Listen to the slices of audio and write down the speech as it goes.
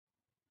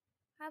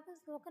I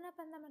was woken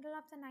up in the middle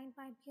of the night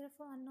by a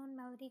beautiful unknown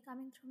melody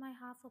coming through my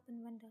half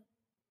open window.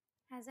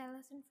 As I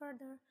listened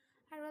further,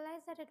 I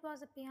realized that it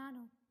was a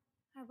piano.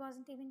 I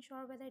wasn't even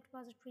sure whether it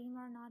was a dream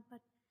or not, but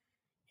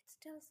it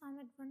still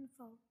sounded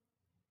wonderful.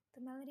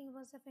 The melody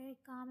was a very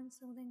calm and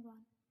soothing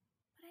one,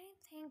 but I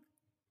didn't think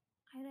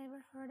I'd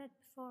ever heard it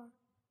before.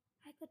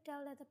 I could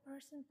tell that the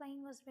person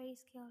playing was very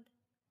skilled.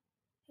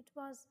 It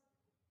was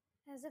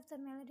as if the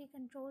melody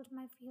controlled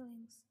my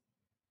feelings.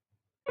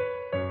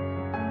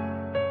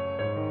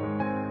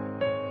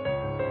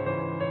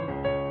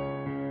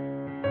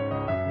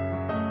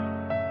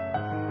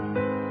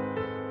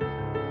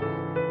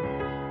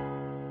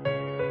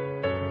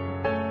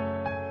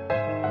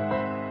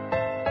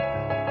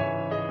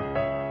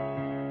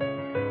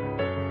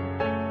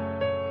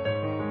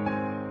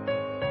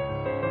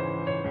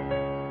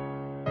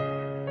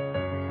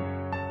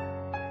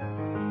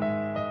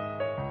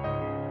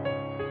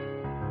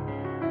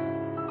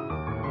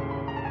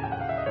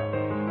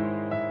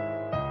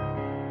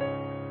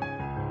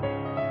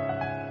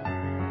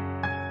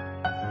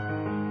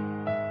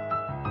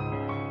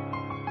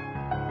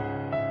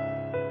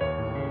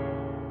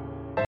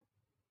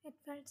 It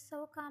felt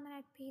so calm and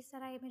at peace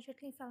that I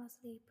immediately fell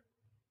asleep.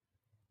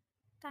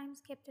 Time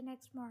skipped to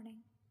next morning.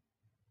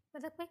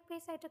 With a quick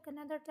pace, I took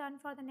another turn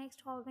for the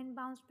next hallway and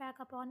bounced back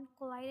upon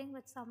colliding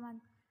with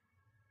someone.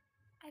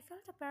 I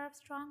felt a pair of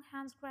strong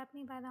hands grab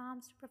me by the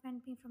arms to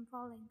prevent me from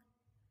falling.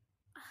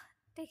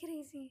 Take it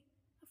easy,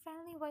 a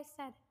friendly voice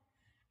said.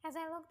 As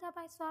I looked up,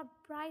 I saw a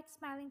bright,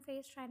 smiling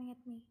face shining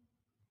at me.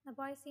 The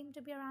boy seemed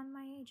to be around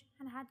my age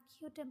and had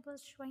cute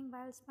dimples showing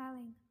while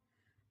smiling.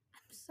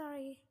 I'm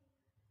sorry,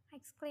 I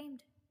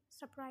exclaimed,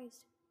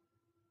 surprised.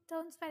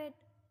 Don't sweat it.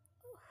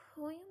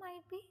 Who you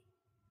might be?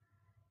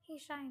 He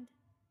shined.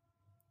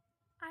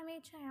 I'm Lee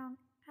Chayoung.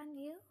 And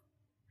you?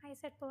 I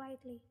said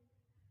politely.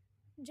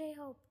 J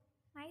Hope.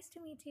 Nice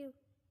to meet you.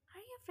 Are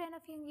you a friend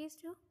of Yoongi's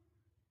too?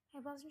 I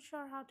wasn't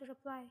sure how to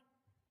reply.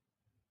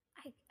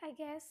 I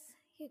guess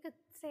you could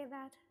say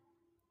that.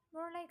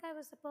 More like I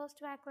was supposed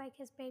to act like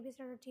his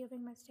babysitter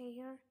during my stay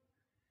here.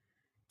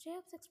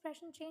 Jacob's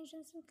expression changed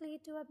instantly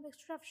to a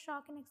mixture of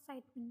shock and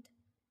excitement.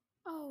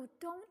 Oh,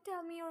 don't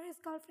tell me you're his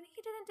girlfriend.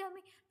 He didn't tell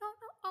me.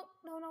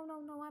 No, no,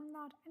 oh, no, I'm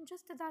not. I'm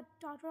just that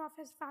daughter of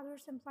his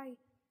father's employee.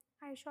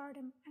 I assured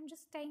him. I'm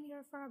just staying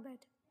here for a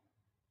bit.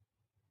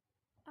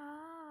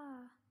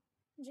 Ah.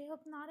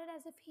 Jacob nodded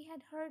as if he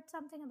had heard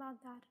something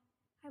about that.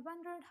 I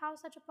wondered how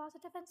such a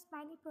positive and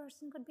smiley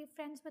person could be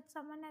friends with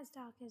someone as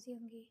dark as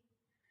Yoongi.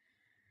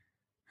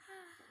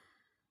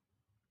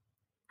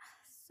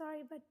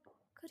 Sorry, but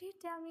could you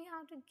tell me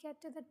how to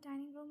get to the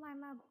dining room?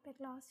 I'm a bit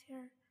lost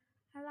here.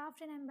 I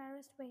laughed in an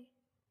embarrassed way.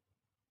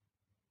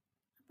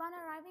 Upon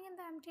arriving in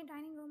the empty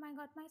dining room, I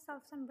got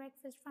myself some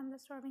breakfast from the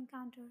serving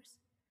counters.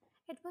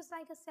 It was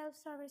like a self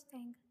service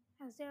thing,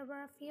 as there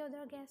were a few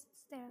other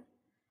guests there,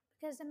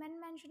 because the men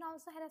mansion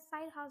also had a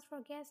side house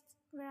for guests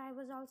where I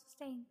was also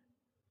staying.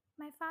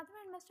 My father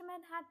and Mr.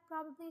 Med had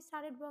probably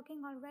started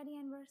working already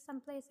and were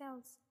someplace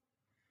else.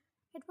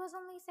 It was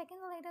only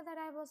seconds later that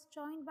I was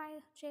joined by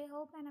J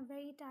Hope and a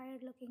very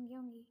tired looking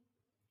Youngie.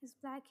 His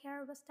black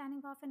hair was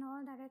standing off in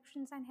all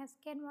directions and his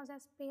skin was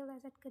as pale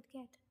as it could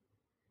get.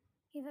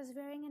 He was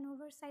wearing an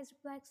oversized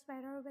black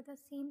sweater with a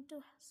seam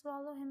to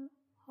swallow him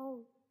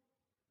whole.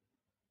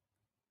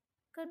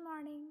 Good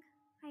morning.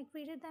 I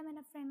greeted them in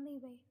a friendly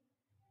way.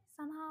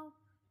 Somehow,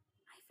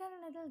 I felt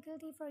a little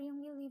guilty for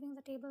Yoongi leaving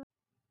the table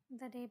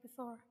the day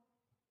before.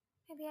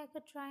 Maybe I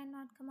could try and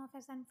not come off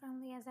as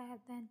unfriendly as I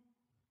had been.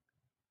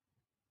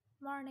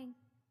 Morning.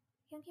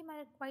 Yoongi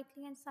muttered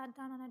quietly and sat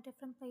down on a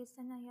different place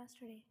than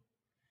yesterday,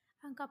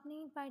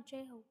 accompanied by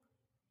J Hope.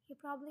 He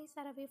probably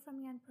sat away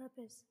from me on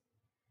purpose.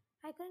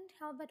 I couldn't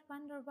help but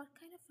wonder what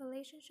kind of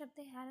relationship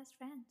they had as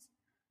friends.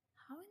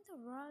 How in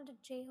the world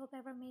did J Hope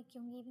ever make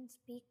Yoongi even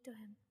speak to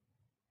him?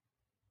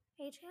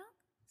 Hey Jaehyuk,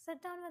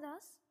 sit down with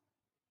us.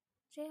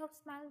 J-Hope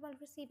smiled while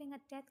receiving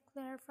a death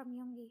glare from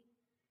Yoongi.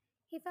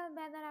 He felt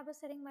bad that I was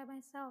sitting by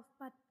myself,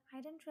 but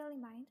I didn't really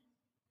mind.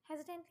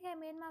 Hesitantly, I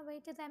made my way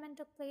to them and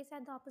took place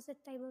at the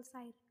opposite table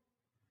side.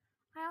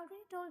 I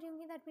already told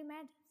Yoongi that we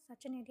met.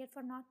 Such an idiot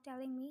for not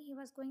telling me he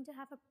was going to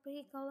have a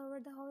pretty girl over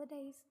the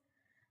holidays.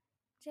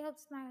 J-Hope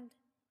smiled.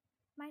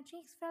 My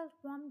cheeks felt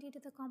warm due to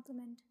the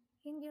compliment.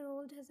 Yoongi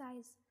rolled his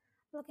eyes,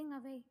 looking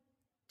away.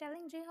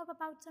 Telling J-Hope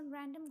about some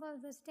random girl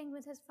visiting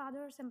with his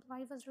father's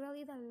employee was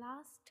really the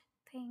last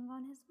thing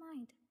on his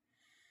mind.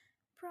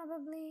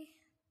 Probably.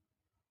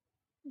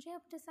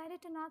 Jacob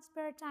decided to not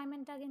spare time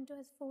and dug into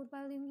his food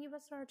while Yoongi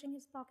was searching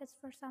his pockets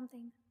for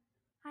something.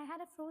 I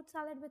had a fruit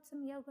salad with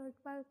some yogurt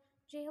while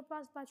Jacob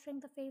was buttering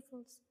the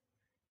faithfuls.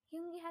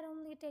 Yoongi had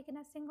only taken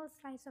a single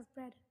slice of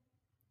bread.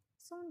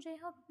 Soon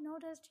Jacob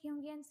noticed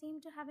Yoongi and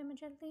seemed to have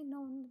immediately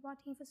known what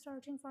he was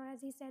searching for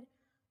as he said,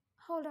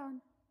 Hold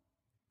on,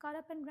 got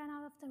up and ran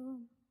out of the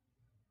room.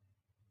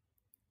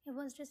 It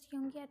was just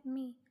Yoongi and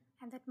me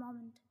at that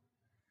moment.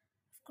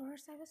 Of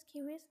course, I was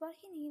curious what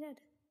he needed.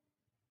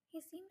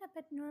 He seemed a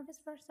bit nervous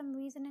for some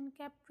reason and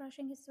kept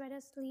brushing his sweater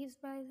sleeves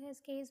while his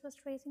gaze was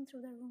tracing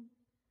through the room.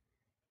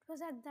 It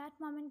was at that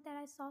moment that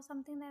I saw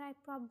something that I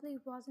probably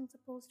wasn't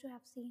supposed to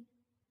have seen.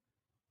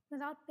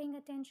 Without paying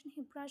attention,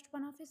 he brushed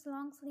one of his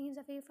long sleeves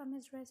away from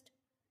his wrist,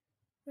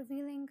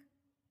 revealing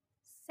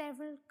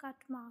several cut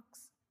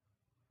marks.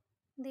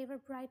 They were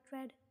bright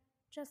red,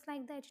 just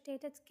like the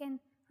agitated skin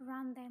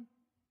around them.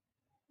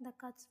 The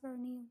cuts were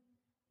new.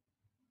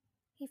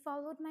 He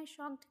followed my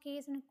shocked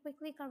gaze and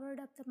quickly covered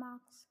up the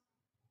marks.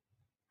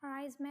 Our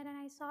eyes met, and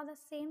I saw the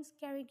same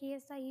scary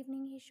gaze the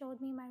evening he showed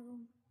me my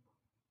room.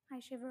 I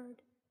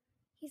shivered.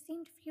 He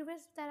seemed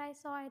furious that I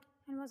saw it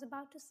and was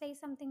about to say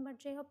something, but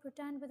Jacob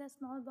returned with a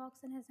small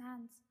box in his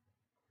hands.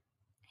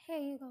 Here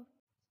you go,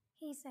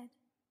 he said,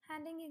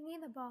 handing me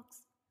the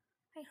box.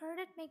 I heard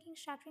it making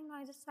shattering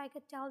noises so I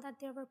could tell that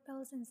there were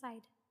pills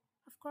inside.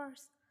 Of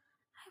course,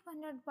 I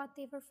wondered what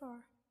they were for.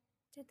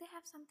 Did they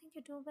have something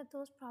to do with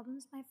those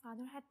problems my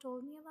father had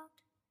told me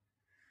about?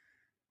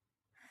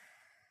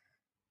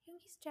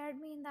 Yoongi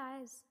stared me in the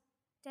eyes,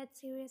 dead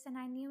serious, and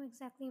I knew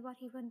exactly what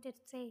he wanted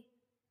to say.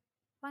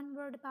 One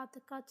word about the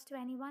cuts to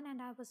anyone, and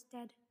I was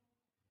dead.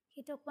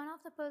 He took one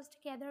of the pills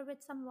together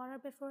with some water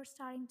before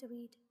starting to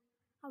eat,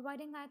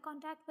 avoiding eye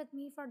contact with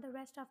me for the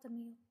rest of the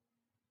meal.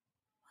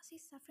 Was he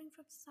suffering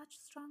from such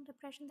strong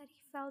depression that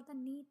he felt the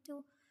need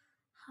to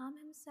harm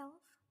himself?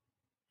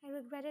 I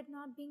regretted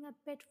not being a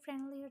bit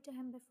friendlier to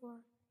him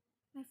before.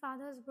 My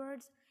father's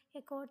words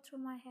echoed through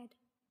my head.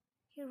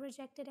 He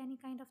rejected any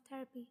kind of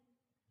therapy.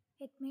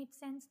 It made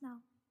sense now.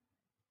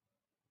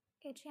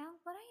 Chiang,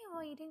 what are you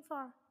waiting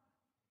for?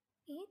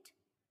 Eat?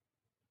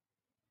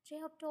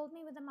 Jacob told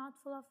me with a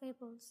mouthful of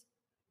apples.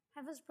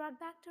 I was brought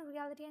back to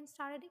reality and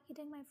started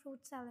eating my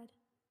fruit salad,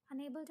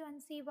 unable to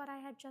unsee what I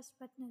had just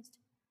witnessed.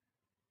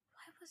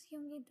 Why was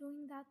Yoongi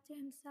doing that to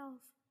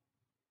himself?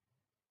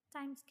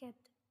 Time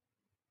skipped.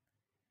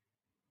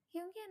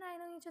 Yoongi and I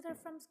know each other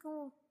from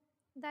school.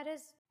 That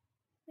is,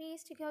 we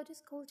used to go to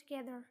school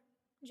together,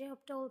 Jacob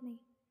told me.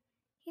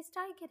 He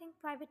started getting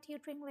private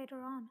tutoring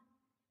later on.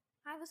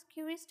 I was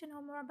curious to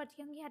know more, but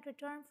Yoongi had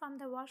returned from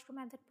the washroom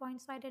at that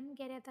point, so I didn't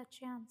get it that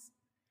chance.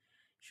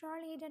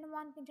 Surely he didn't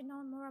want me to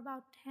know more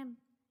about him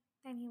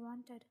than he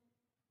wanted.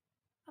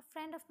 A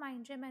friend of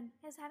mine, Jimin,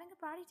 is having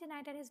a party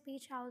tonight at his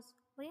beach house.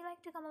 Would you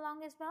like to come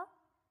along as well?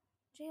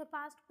 Jacob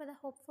asked with a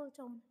hopeful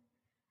tone.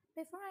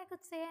 Before I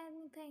could say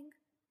anything,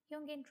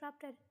 Yoongi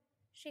interrupted.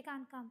 She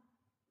can't come.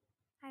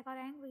 I got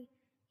angry.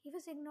 He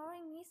was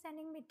ignoring me,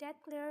 sending me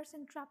death glares,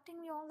 interrupting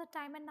me all the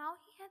time, and now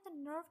he had the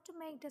nerve to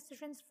make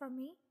decisions for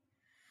me.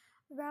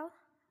 Well,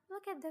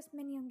 look at this,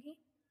 Min Yoongi.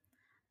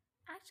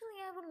 Actually,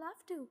 I would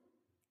love to.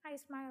 I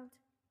smiled.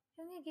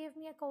 Yoongi gave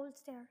me a cold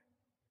stare.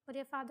 Would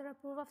your father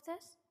approve of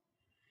this?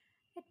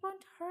 It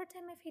won't hurt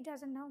him if he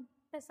doesn't know.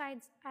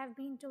 Besides, I've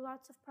been to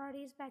lots of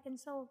parties back in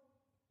Seoul.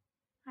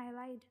 I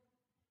lied.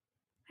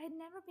 I'd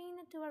never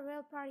been to a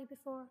real party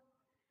before.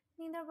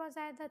 Neither was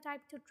I the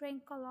type to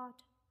drink a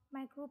lot.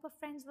 My group of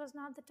friends was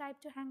not the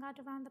type to hang out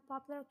around the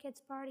popular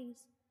kids'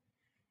 parties.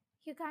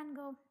 You can't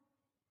go,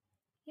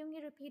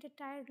 Yoongi repeated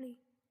tiredly,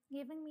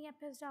 giving me a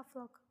pissed off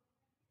look.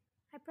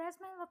 I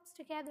pressed my lips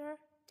together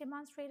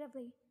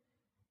demonstratively.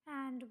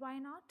 And why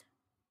not?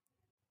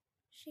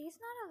 She's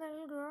not a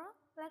little girl.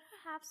 Let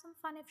her have some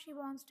fun if she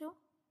wants to.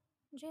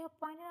 Jacob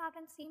pointed out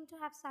and seemed to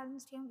have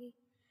silenced Yoongi.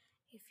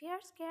 If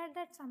you're scared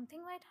that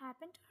something might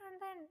happen to her,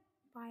 then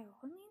by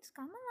all means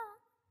come along.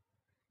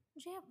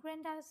 Jacob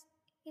grinned as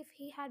if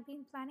he had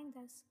been planning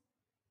this.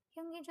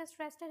 Yoongi just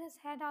rested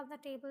his head on the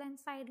table and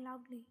sighed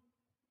loudly.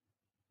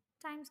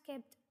 Time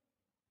skipped.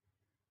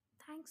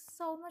 Thanks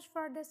so much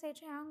for this,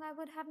 Young. I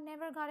would have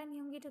never gotten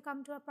Yoongi to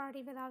come to a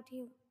party without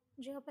you,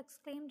 Jacob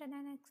exclaimed in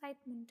an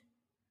excitement.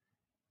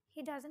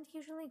 He doesn't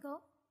usually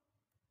go?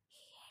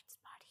 He hates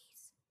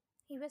parties,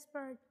 he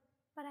whispered,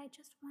 but I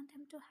just want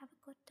him to have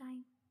a good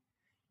time.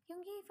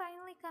 Yoongi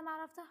finally came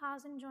out of the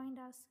house and joined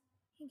us.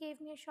 He gave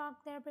me a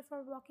shock there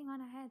before walking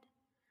on ahead,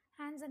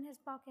 hands in his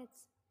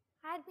pockets.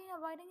 I had been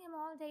avoiding him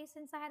all day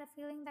since I had a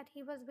feeling that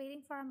he was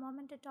waiting for a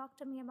moment to talk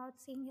to me about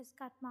seeing his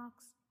cut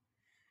marks.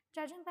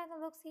 Judging by the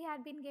looks he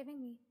had been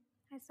giving me,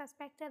 I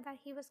suspected that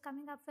he was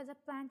coming up with a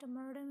plan to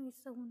murder me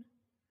soon.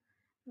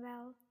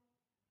 Well,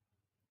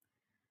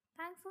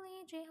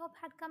 thankfully, J-Hope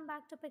had come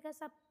back to pick us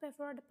up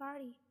before the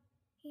party.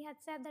 He had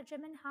said that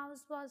Jimin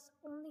house was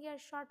only a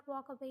short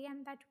walk away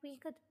and that we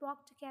could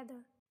walk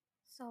together.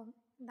 So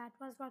that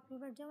was what we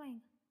were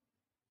doing.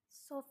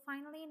 So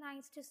finally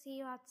nice to see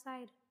you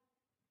outside,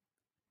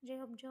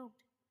 J-Hope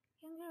joked.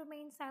 Yoongi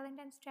remained silent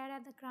and stared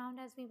at the ground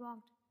as we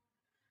walked.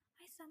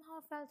 I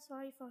somehow felt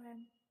sorry for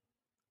him.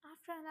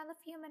 After another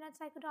few minutes,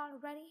 I could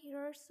already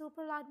hear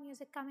super loud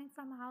music coming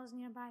from a house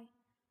nearby.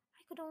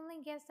 I could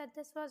only guess that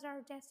this was our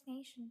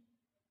destination.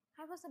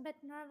 I was a bit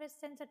nervous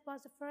since it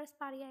was the first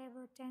party I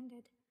ever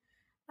attended,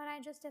 but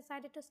I just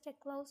decided to stick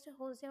close to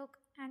Hoseok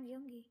and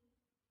Yoongi.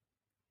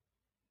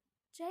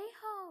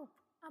 J-Hope!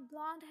 A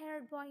blonde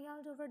haired boy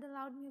yelled over the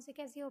loud music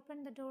as he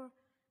opened the door.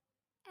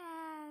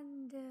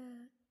 And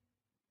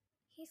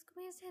he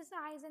squeezed his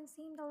eyes and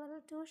seemed a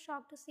little too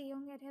shocked to see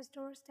Yoongi at his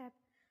doorstep.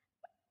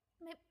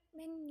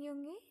 Min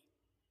Yoongi?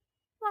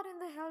 What in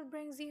the hell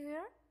brings you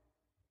here?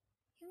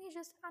 Yoongi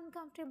just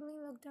uncomfortably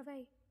looked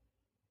away.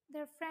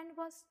 Their friend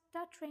was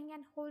stuttering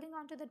and holding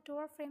onto the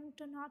door frame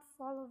to not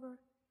fall over.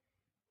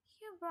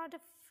 You brought a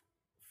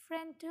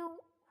friend too.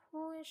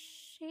 Who is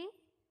she?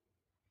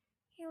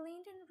 He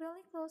leaned in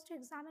really close to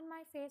examine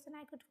my face, and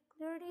I could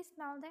clearly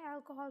smell the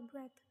alcohol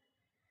breath.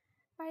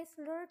 By his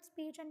slurred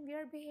speech and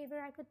weird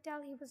behavior, I could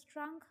tell he was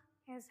drunk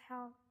as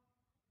hell.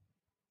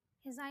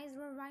 His eyes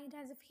were wide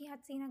as if he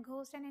had seen a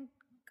ghost, and it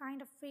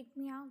kind of freaked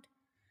me out.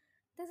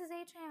 This is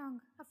H.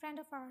 Young, a friend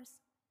of ours,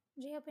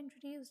 Jacob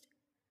introduced.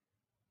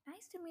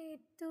 Nice to meet you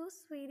too,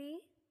 sweetie.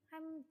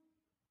 I'm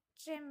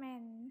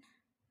Jimin.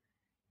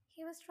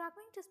 He was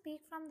struggling to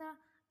speak from the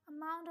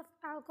amount of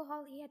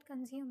alcohol he had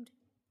consumed.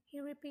 He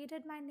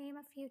repeated my name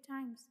a few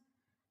times.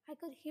 I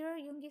could hear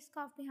Yoongi's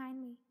cough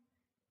behind me.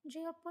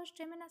 Gio pushed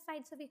Jimin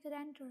aside so we could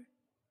enter.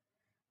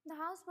 The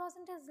house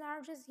wasn't as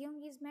large as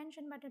Yoongi's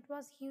mansion, but it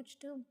was huge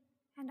too,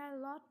 and a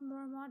lot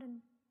more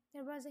modern.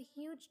 There was a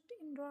huge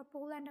indoor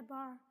pool and a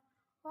bar.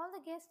 All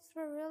the guests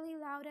were really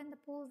loud and the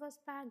pool was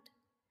packed.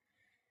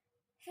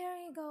 Here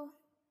you go,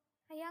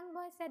 a young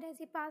boy said as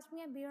he passed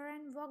me a beer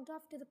and walked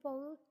off to the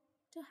pool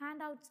to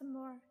hand out some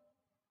more.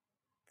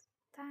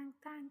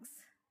 Thanks.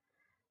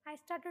 I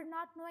stuttered,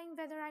 not knowing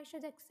whether I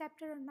should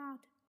accept it or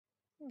not.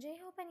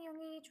 J-Hope and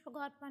Yoongi each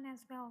forgot one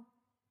as well.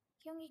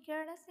 Yoongi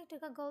carelessly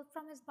took a gulp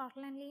from his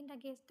bottle and leaned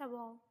against the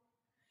wall.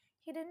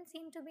 He didn't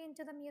seem to be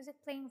into the music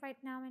playing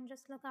right now and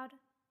just looked out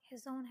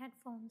his own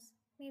headphones.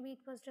 Maybe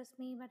it was just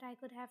me, but I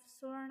could have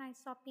sworn I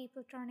saw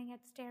people turning and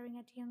staring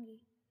at Yoongi.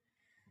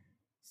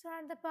 So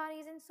are the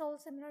parties in Seoul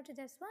similar to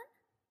this one?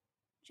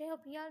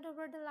 J-Hope yelled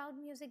over the loud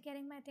music,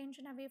 getting my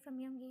attention away from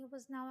Yoongi, who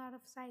was now out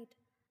of sight.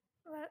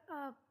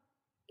 Well,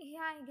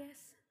 yeah, I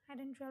guess. I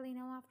didn't really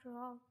know after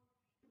all.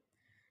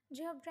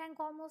 Jacob drank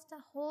almost the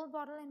whole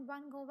bottle in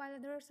one go while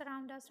others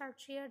around us are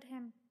cheered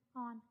him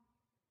on.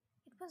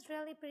 It was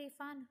really pretty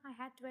fun, I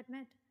had to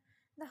admit.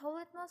 The whole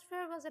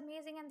atmosphere was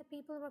amazing and the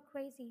people were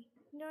crazy.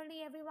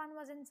 Nearly everyone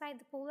was inside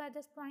the pool at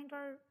this point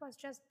or was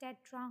just dead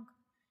drunk.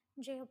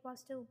 Jacob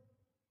was too.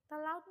 The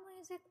loud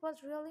music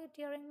was really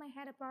tearing my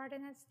head apart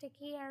and its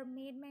sticky air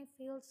made me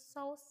feel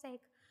so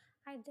sick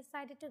I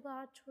decided to go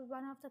out through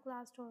one of the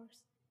glass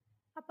doors.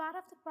 A part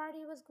of the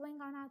party was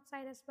going on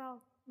outside as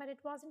well, but it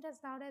wasn't as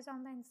loud as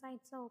on the inside,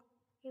 so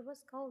it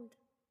was cold.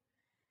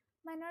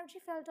 My energy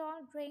felt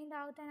all drained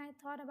out, and I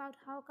thought about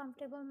how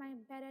comfortable my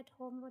bed at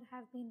home would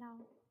have been now.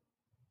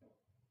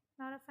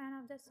 Not a fan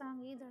of this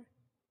song either,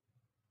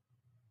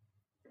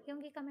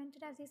 Yoongi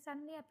commented as he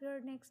suddenly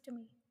appeared next to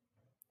me.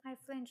 I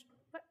flinched.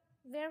 But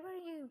where were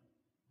you?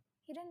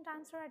 He didn't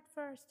answer at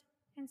first.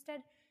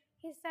 Instead,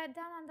 he sat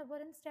down on the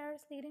wooden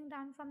stairs leading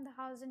down from the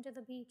house into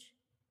the beach.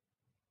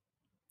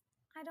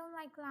 I don't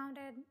like loud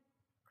and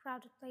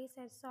crowded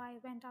places, so I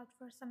went out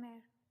for some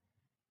air.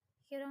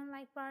 You don't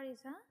like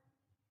parties, huh?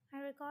 I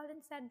recalled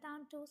and sat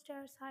down 2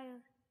 stairs higher.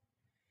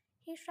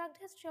 He shrugged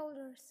his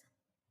shoulders.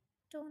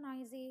 Too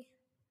noisy.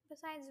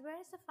 Besides,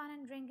 where's the fun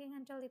in drinking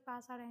until you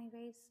pass out,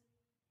 anyways?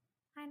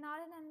 I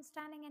nodded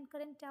understanding and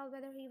couldn't tell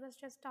whether he was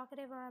just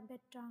talkative or a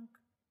bit drunk.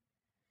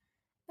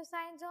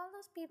 Besides, all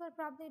those people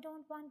probably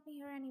don't want me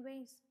here,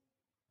 anyways.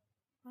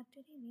 What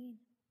did he mean?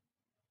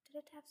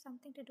 Did it have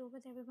something to do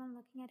with everyone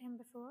looking at him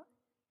before?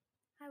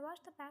 I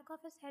watched the back of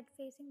his head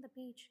facing the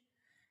beach,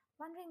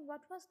 wondering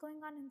what was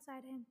going on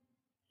inside him.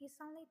 He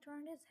suddenly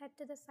turned his head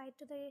to the side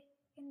to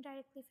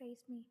indirectly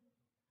face me.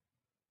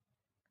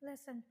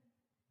 Listen,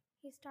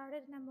 he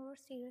started in a more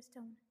serious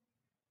tone.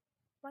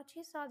 What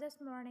you saw this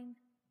morning.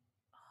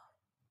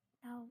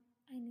 Oh, no,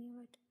 I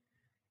knew it.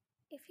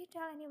 If you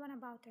tell anyone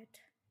about it.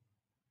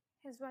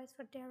 His voice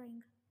was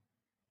daring.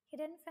 He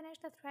didn't finish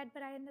the thread,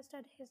 but I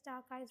understood his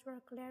dark eyes were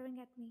glaring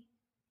at me.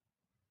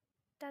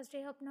 Does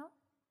J-Hope know?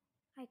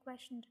 I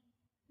questioned.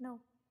 No,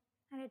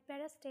 and it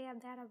better stay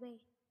up that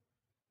away.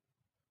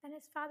 Then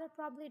his father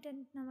probably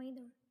didn't know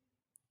either.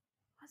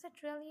 Was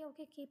it really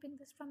okay keeping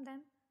this from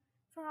them?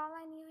 For all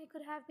I knew, he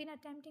could have been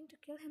attempting to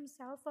kill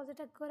himself. Was it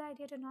a good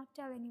idea to not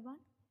tell anyone?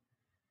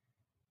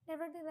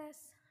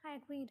 Nevertheless, I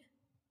agreed.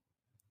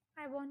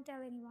 I won't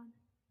tell anyone.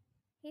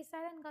 He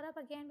said and got up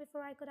again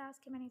before I could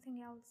ask him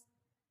anything else.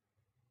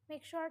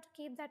 Make sure to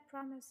keep that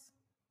promise.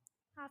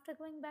 After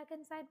going back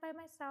inside by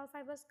myself,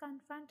 I was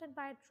confronted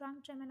by a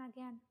drunk Jimin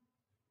again.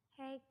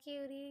 Hey,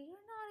 cutie,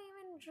 you're not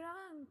even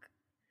drunk,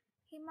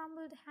 he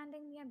mumbled,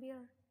 handing me a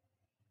beer.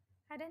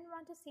 I didn't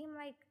want to seem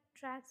like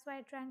drag, so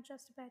I drank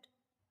just a bit.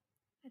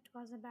 It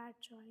was a bad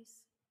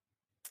choice.